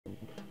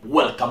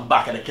Welcome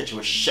back in the kitchen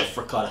with Chef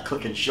Ricardo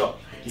cooking show.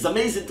 It's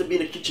amazing to be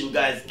in the kitchen,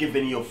 guys,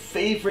 giving you your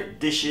favorite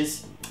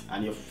dishes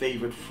and your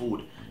favorite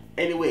food.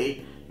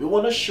 Anyway, we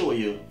want to show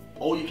you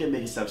how you can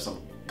make yourself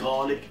some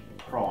garlic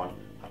prawn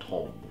at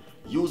home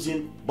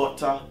using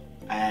butter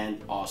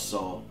and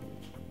also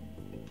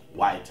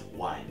white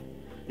wine.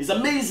 It's an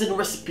amazing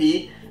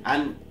recipe,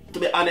 and to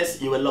be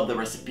honest, you will love the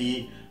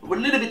recipe. With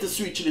a little bit of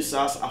sweet chili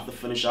sauce after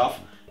finish off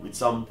with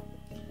some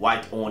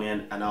white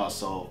onion and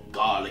also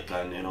garlic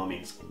and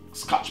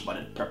scotch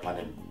bonnet pepper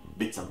and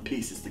bits and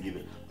pieces to give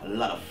it a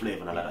lot of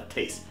flavor and a lot of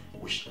taste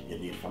which you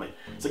need from it.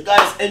 So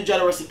guys, enjoy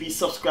the recipe,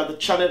 subscribe to the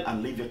channel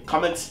and leave your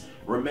comments.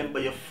 Remember,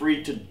 you're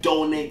free to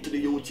donate to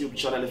the YouTube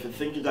channel. If you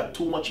think you got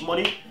too much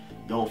money,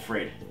 don't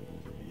afraid.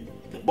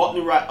 The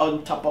button right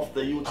on top of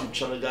the YouTube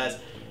channel, guys,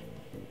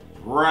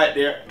 right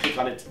there, click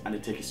on it and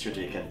it takes you straight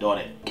to you can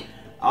donate.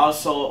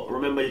 Also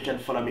remember, you can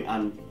follow me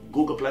on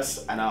Google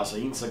Plus and also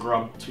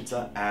Instagram,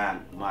 Twitter, and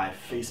my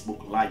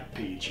Facebook like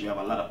page. We have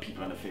a lot of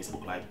people on the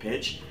Facebook like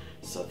page,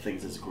 so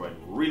things is growing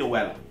really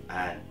well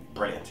and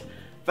brilliant.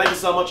 Thank you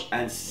so much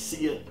and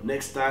see you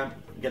next time.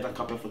 Get a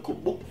copy of the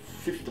cookbook,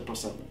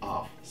 50%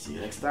 off. See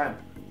you next time.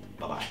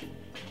 Bye bye.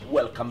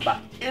 Welcome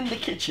back in the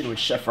kitchen with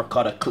Chef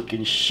Ricardo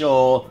cooking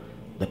show.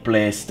 The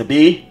place to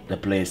be, the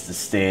place to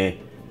stay,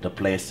 the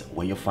place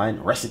where you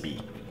find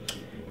recipe.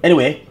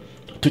 Anyway,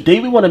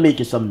 today we want to make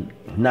you some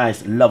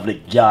nice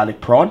lovely garlic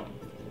prawn,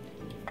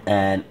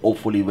 and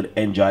hopefully you will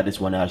enjoy this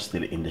one. Are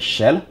still in the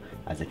shell,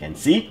 as you can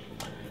see.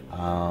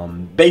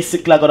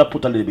 Basically I'm gonna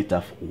put a little bit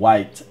of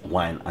white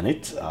wine on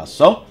it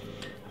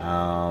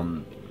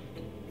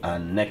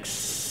and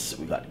next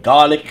we got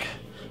garlic.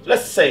 So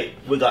let's say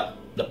we got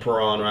the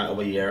prawn right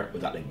over here. We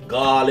got the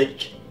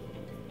garlic,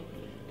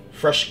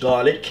 fresh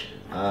garlic,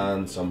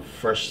 and some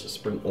fresh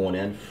spring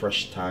onion,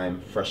 fresh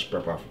thyme, fresh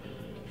pepper,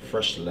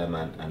 fresh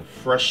lemon, and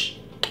fresh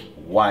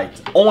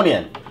white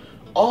onion.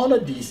 All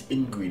of these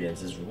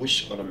ingredients is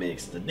which gonna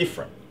makes the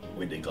difference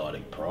with the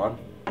garlic prawn.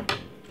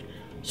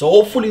 So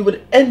hopefully you will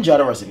enjoy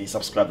the recipe.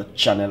 Subscribe to the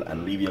channel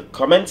and leave your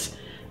comments,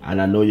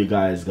 and I know you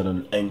guys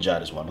gonna enjoy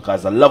this one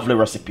because it's a lovely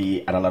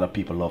recipe and a lot of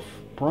people love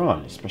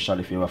prawn, especially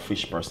if you're a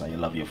fish person and you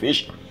love your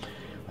fish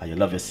and you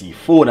love your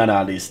seafood and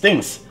all these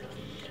things.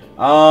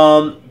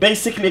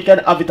 Basically you can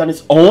have it on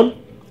its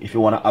own. If you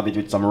want to have it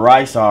with some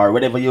rice or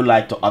whatever you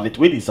like to have it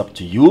with, it's up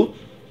to you.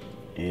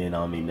 You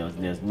know what I mean?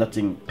 There's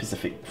nothing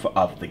specific for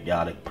have the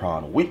garlic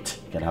prawn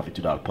with. You can have it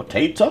with all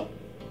potato.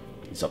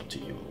 It's up to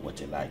you what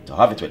you like to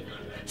have it with.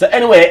 So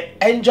anyway,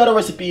 enjoy the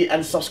recipe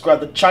and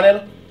subscribe to the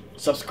channel.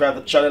 Subscribe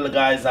to the channel,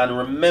 guys, and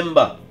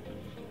remember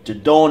to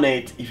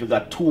donate if you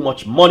got too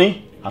much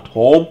money at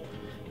home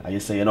and you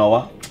say, you know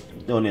what,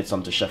 donate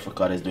some to Chef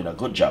Ricardo. Is doing a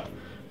good job.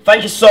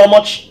 Thank you so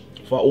much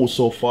for all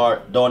so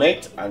far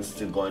donate and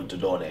still going to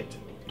donate.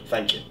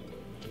 Thank you.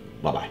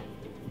 Bye bye.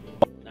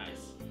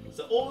 Nice.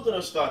 So all we're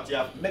gonna start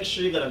here, make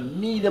sure you got a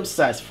medium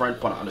sized frying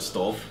pan on the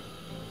stove,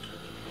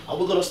 and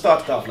we're gonna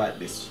start it off like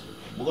this.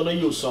 We're gonna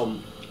use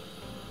some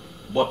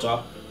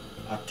butter,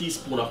 a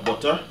teaspoon of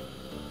butter.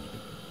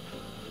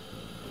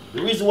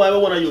 The reason why we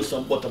want to use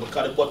some butter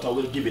because the butter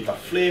will give it a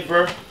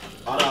flavor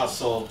and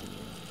also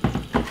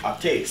a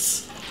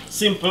taste.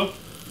 Simple.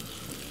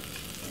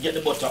 Get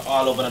the butter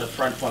all over the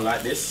front pan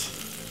like this.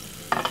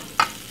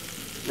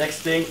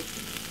 Next thing,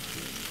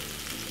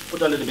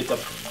 put a little bit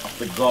of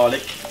the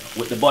garlic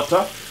with the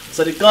butter.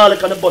 So the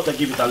garlic and the butter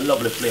give it a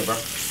lovely flavor.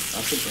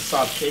 And simple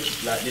salt cake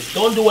it like this.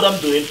 Don't do what I'm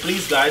doing,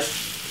 please,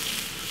 guys.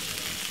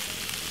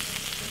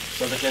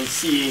 So as you can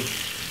see,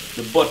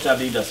 the butter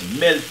being just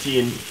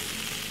melting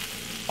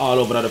all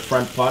over the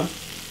front pan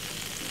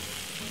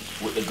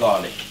with the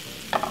garlic.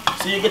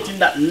 So you're getting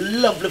that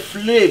lovely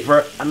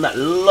flavor and that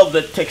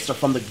lovely texture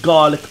from the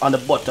garlic and the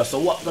butter. So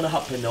what's gonna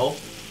happen now?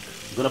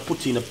 You're gonna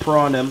put in the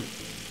prawn them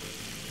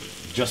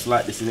just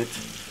like this in it.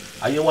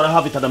 And you wanna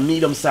have it at a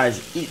medium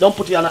size heat. Don't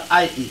put it on an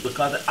high heat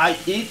because the high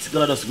heat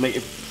gonna just make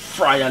it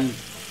fry and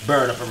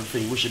burn up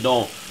everything, which you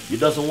don't. You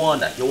doesn't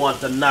want that. You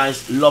want a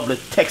nice lovely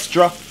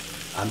texture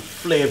and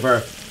flavor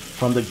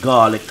from the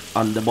garlic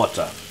and the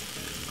butter.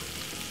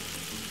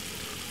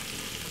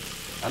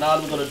 And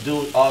all we're gonna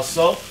do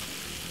also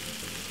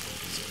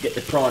is get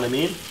the prawn in,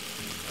 and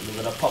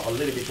we're gonna pop a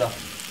little bit of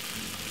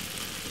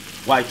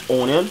white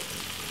onion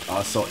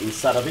also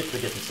inside of it to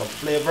get some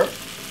flavor.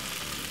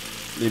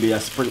 A little bit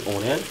of spring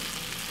onion.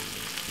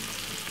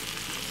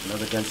 And as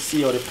you can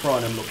see, how the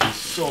prawn is looking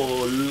so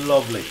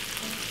lovely.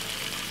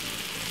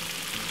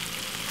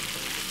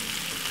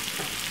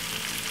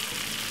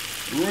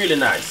 Really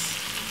nice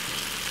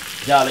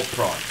garlic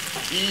prawn.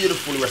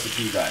 Beautiful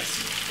recipe, guys.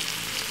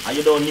 And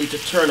you don't need to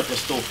turn up the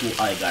stove too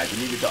high, guys.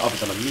 You need to have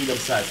it on a medium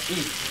sized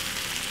heat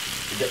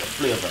to get the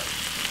flavor.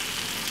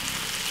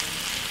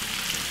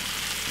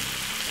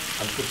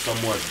 And put some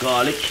more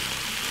garlic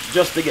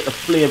just to get the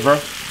flavor.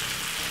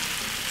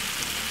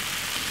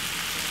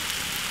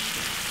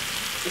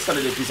 Just a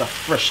little piece of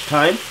fresh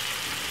thyme.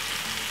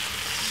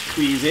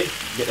 Squeeze it,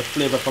 get the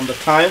flavor from the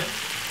thyme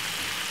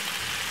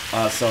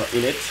also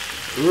in it.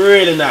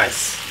 Really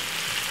nice.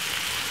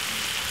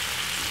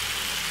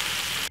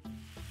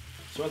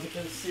 So as you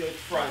can see, it's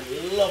frying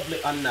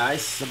lovely and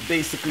nice. So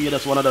basically, you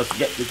just want to just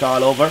get it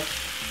all over.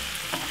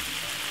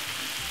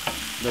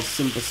 Just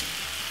simply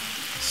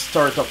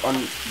stir it up and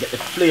get the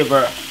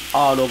flavor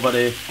all over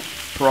the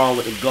prawn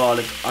with the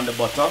garlic and the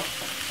butter.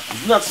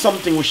 It's not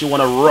something which you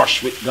want to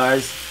rush with,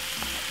 guys,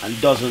 and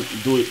doesn't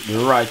do it the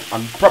right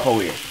and proper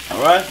way.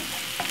 Alright?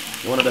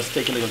 You want to just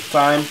take a little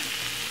time.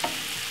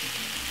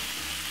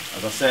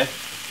 As I say,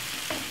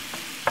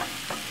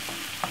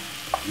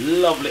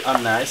 lovely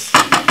and nice.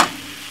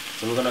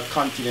 So we're going to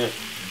continue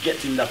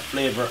getting that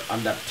flavor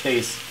and that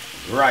taste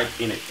right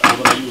in it.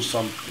 I'm going to use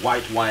some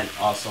white wine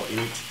also in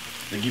it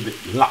to give it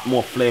a lot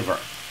more flavor.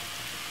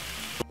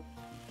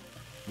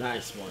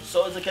 Nice one.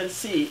 So as you can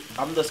see,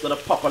 I'm just going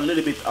to pop a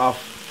little bit of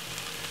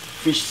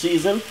fish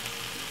season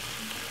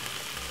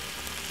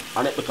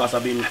on it because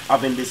I've been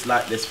having this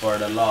like this for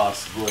the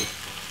last good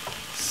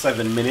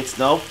 7 minutes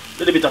now. A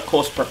little bit of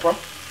coarse pepper.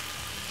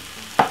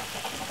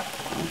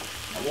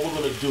 And what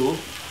we're going to do,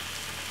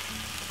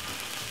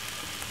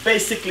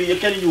 basically you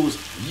can use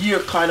your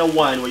kind of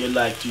wine where you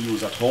like to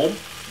use at home,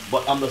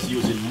 but I'm just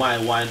using my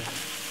wine,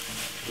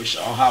 which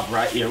I have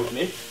right here with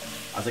me.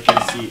 As you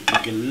can see,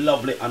 looking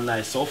lovely and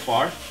nice so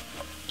far.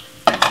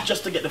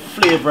 Just to get the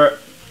flavor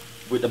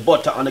with the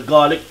butter and the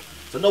garlic.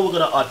 So now we're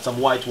going to add some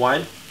white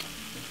wine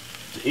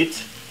to it.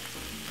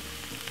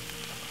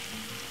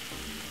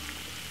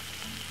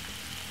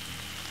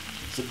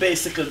 So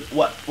basically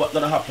what's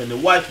going to happen, the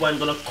white wine is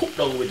going to cook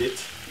down with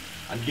it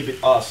and give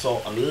it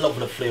also a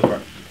lovely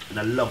flavor and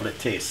a lovely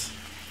taste.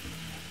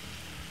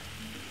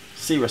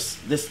 Serious,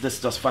 this is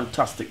just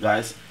fantastic,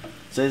 guys.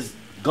 So it's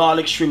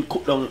garlic shrimp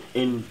cooked down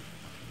in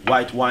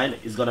white wine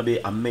is going to be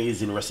an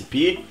amazing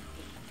recipe.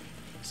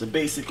 So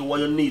basically what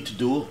you need to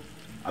do,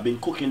 I've been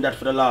cooking that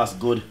for the last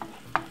good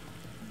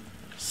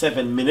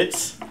 7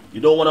 minutes. You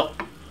don't want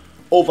to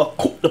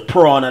overcook the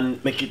prawn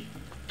and make it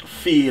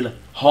feel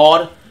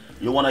hard.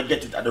 You want to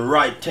get it at the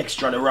right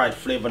texture and the right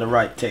flavor and the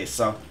right taste.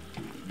 So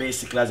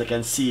basically, as you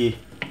can see,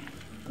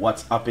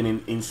 what's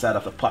happening inside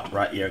of the pot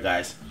right here,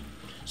 guys.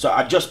 So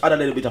I just add a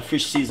little bit of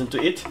fish season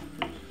to it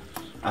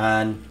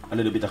and a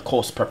little bit of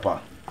coarse pepper.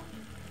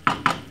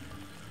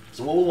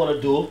 So what we want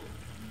to do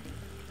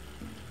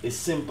is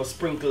simple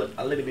sprinkle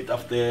a little bit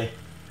of the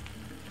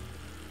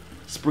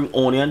spring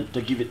onion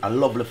to give it a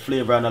lovely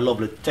flavor and a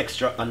lovely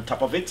texture on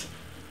top of it.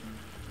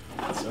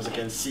 So as you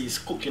can see, it's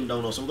cooking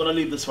down now. So I'm going to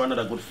leave this for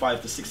another good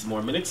 5 to 6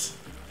 more minutes.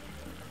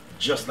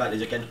 Just like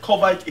this. You can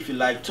cover it if you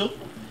like to,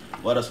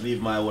 but just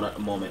leave my one at the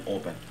moment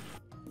open.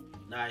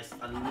 Nice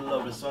and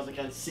lovely. So as you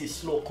can see,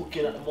 slow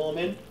cooking at the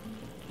moment.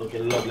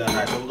 Looking lovely and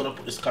nice. So I'm going to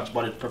put the scotch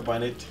bonnet pepper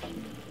in it.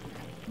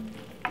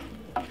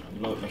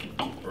 And now make it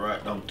cook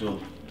right down to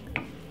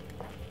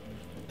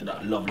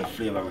that lovely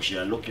flavor which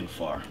you're looking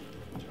for.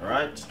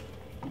 Alright?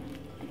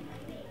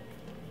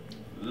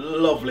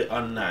 Lovely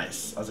and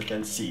nice, as you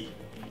can see.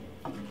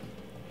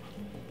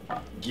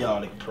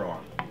 Garlic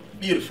prawn.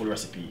 Beautiful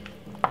recipe.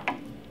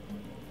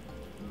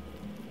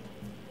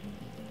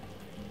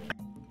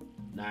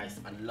 Nice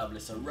and lovely.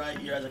 So right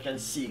here, as you can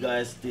see,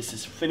 guys, this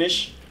is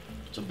finished.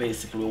 So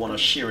basically we want to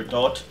share it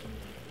out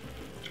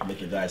and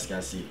make you guys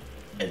can see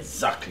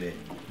exactly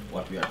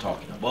what we are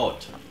talking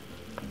about.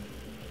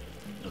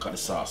 Look at the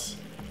sauce.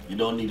 You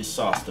don't need the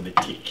sauce to be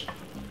thick.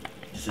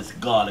 This is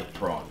garlic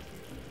prawn.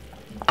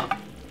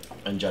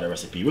 Enjoy the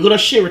recipe. We're gonna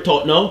share it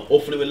out now.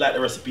 Hopefully we like the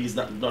recipe. It's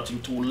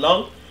nothing too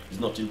long. It's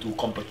nothing too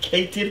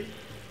complicated.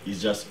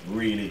 It's just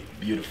really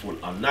beautiful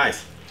and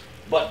nice.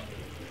 But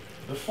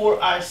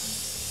before I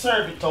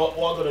serve it out,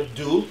 what I'm gonna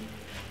do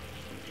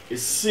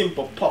is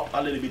simple pop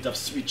a little bit of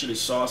sweet chili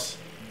sauce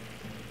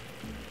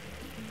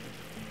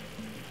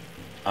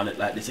on it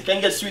like this. You can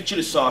get sweet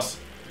chili sauce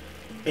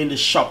in the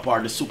shop or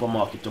the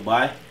supermarket to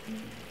buy.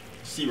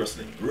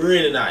 Seriously,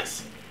 really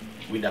nice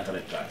with that on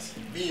it, guys.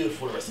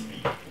 Beautiful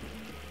recipe.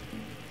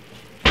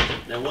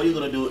 Then what you're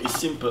gonna do is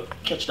simple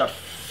catch that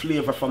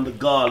flavor from the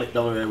garlic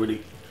down there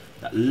with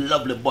that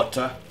lovely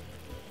butter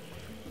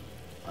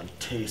and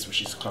taste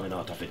which is coming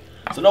out of it.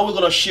 So now we're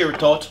gonna share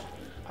it out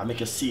and make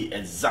you see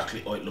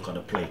exactly how it look on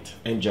the plate.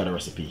 Enjoy the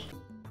recipe.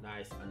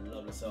 Nice and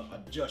lovely. So I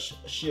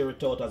just share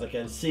it out. As I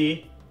can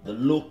see, the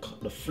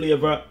look, the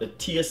flavor, the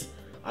taste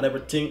and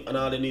everything, and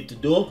all you need to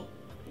do,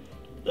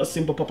 just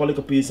simple pop a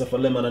little piece of a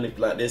lemon on it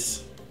like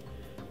this.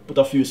 Put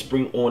a few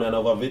spring onion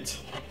over it.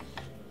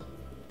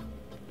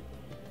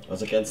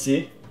 As you can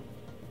see,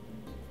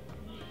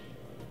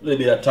 a little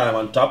bit of thyme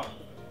on top,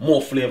 more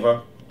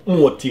flavor,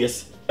 more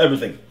taste,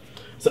 everything.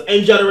 So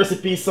enjoy the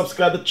recipe,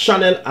 subscribe to the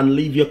channel and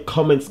leave your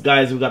comments,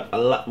 guys. We got a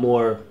lot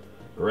more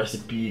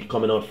recipe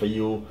coming out for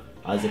you.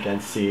 As you can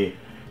see,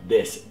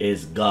 this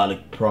is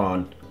garlic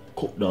prawn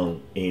cooked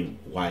down in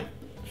white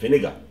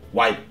vinegar.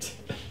 White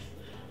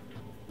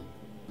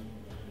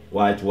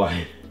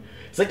wine.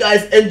 So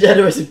guys, enjoy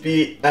the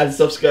recipe and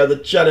subscribe to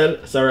the channel.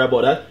 Sorry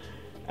about that.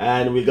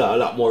 And we got a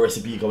lot more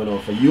recipe coming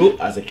out for you.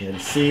 As you can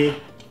see,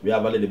 we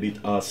have a little bit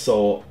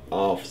also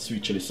of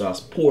sweet chili sauce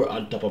pour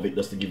on top of it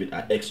just to give it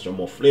an extra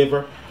more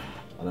flavor.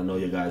 And I know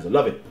you guys will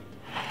love it.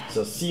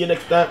 So see you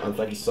next time, and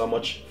thank you so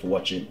much for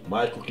watching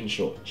my cooking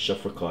show,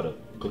 Chef Ricardo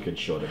Cooking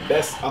Show, the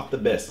best of the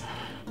best.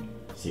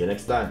 See you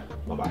next time.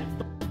 Bye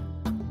bye.